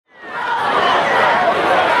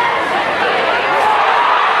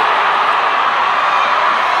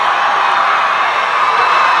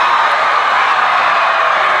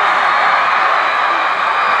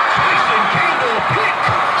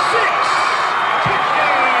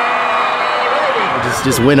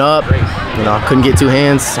just went up. You know, I couldn't get two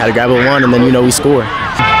hands, had to grab it with one, and then, you know, we score.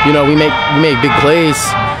 You know, we make big plays,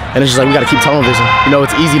 and it's just like we got to keep tunnel vision. You know,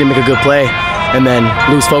 it's easy to make a good play and then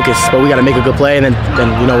lose focus, but we got to make a good play, and then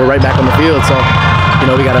you know, we're right back on the field. So, you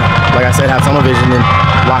know, we got to, like I said, have tunnel vision and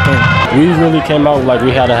lock in. We really came out like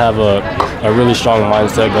we had to have a really strong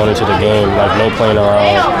mindset going into the game, like no playing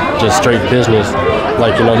around, just straight business.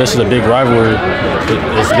 Like, you know, this is a big rivalry.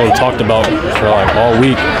 It's been talked about for like all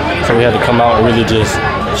week, so we had to come out and really just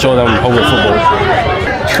show them Hoban football.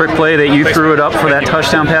 Trick play that you threw it up for that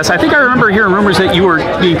touchdown pass. I think I remember hearing rumors that you were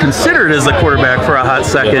being considered as the quarterback for a hot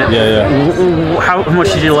second. Yeah. How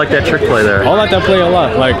much did you like that trick play there? I like that play a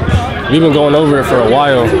lot. Like, we've been going over it for a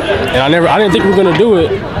while, and I didn't think we were gonna do it.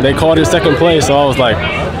 They called it second play, so I was like,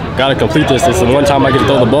 gotta complete this. It's the one time I get to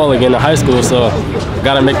throw the ball again in high school, so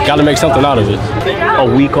gotta make something out of it.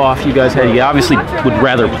 A week off you guys had. You obviously would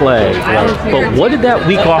rather play, but what did that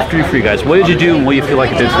week off do for you guys? What did you do, and what do you feel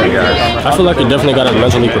like it did for you guys? I feel like it definitely got us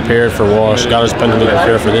mentally prepared for Walsh, got us mentally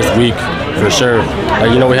prepared for this week, for sure.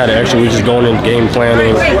 Like, you know, we had an extra week just going in game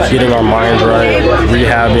planning, getting our minds right,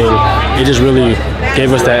 rehabbing. It just really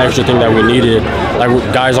gave us that extra thing that we needed. Like,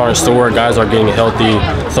 guys aren't sore, guys are getting healthy,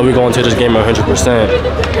 so we go into this game 100%,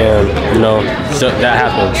 and, you know, so that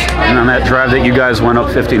happens. And on that drive that you guys went up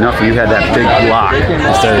 50-0, you had that big block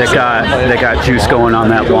that got juice going on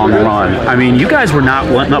that long run. I mean, you guys were not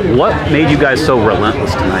letting up. What made you guys so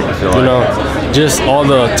relentless tonight, you feel like? You know, just all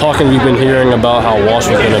the talking we've been hearing about how Walsh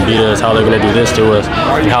was going to beat us, how they're going to do this to us,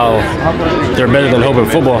 how they're better than Hoban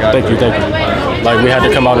football. Thank you. Like, we had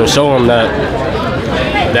to come out and show them that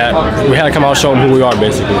we had to come out and show them who we are,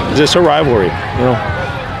 basically. Just a rivalry, you know.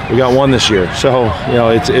 We got one this year, so you know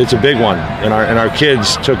it's a big one, and our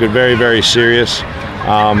kids took it very, very serious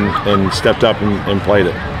and stepped up and played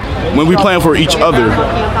it. When we playing for each other,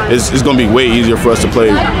 it's going to be way easier for us to play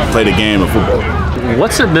the game of football.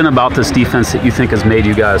 What's it been about this defense that you think has made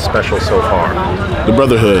you guys special so far? The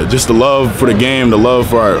brotherhood, just the love for the game, the love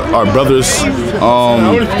for our brothers,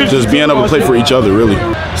 just being able to play for each other, really.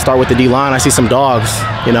 Start with the D-line. I see some dogs,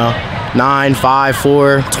 you know, 9, 5,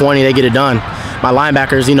 4, 20, they get it done. My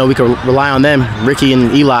linebackers, you know, we could rely on them. Ricky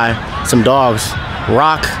and Eli, some dogs.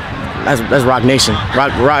 Rock, that's Rock Nation.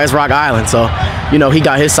 That's Rock Island. So, you know, he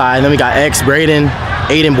got his side. And then we got X, Braden,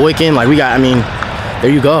 Aiden Boykin. Like, we got, I mean, there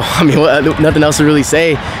you go. I mean, nothing else to really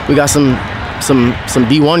say. We got some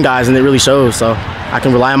D1 guys, and it really shows. So I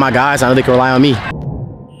can rely on my guys. I know they can rely on me.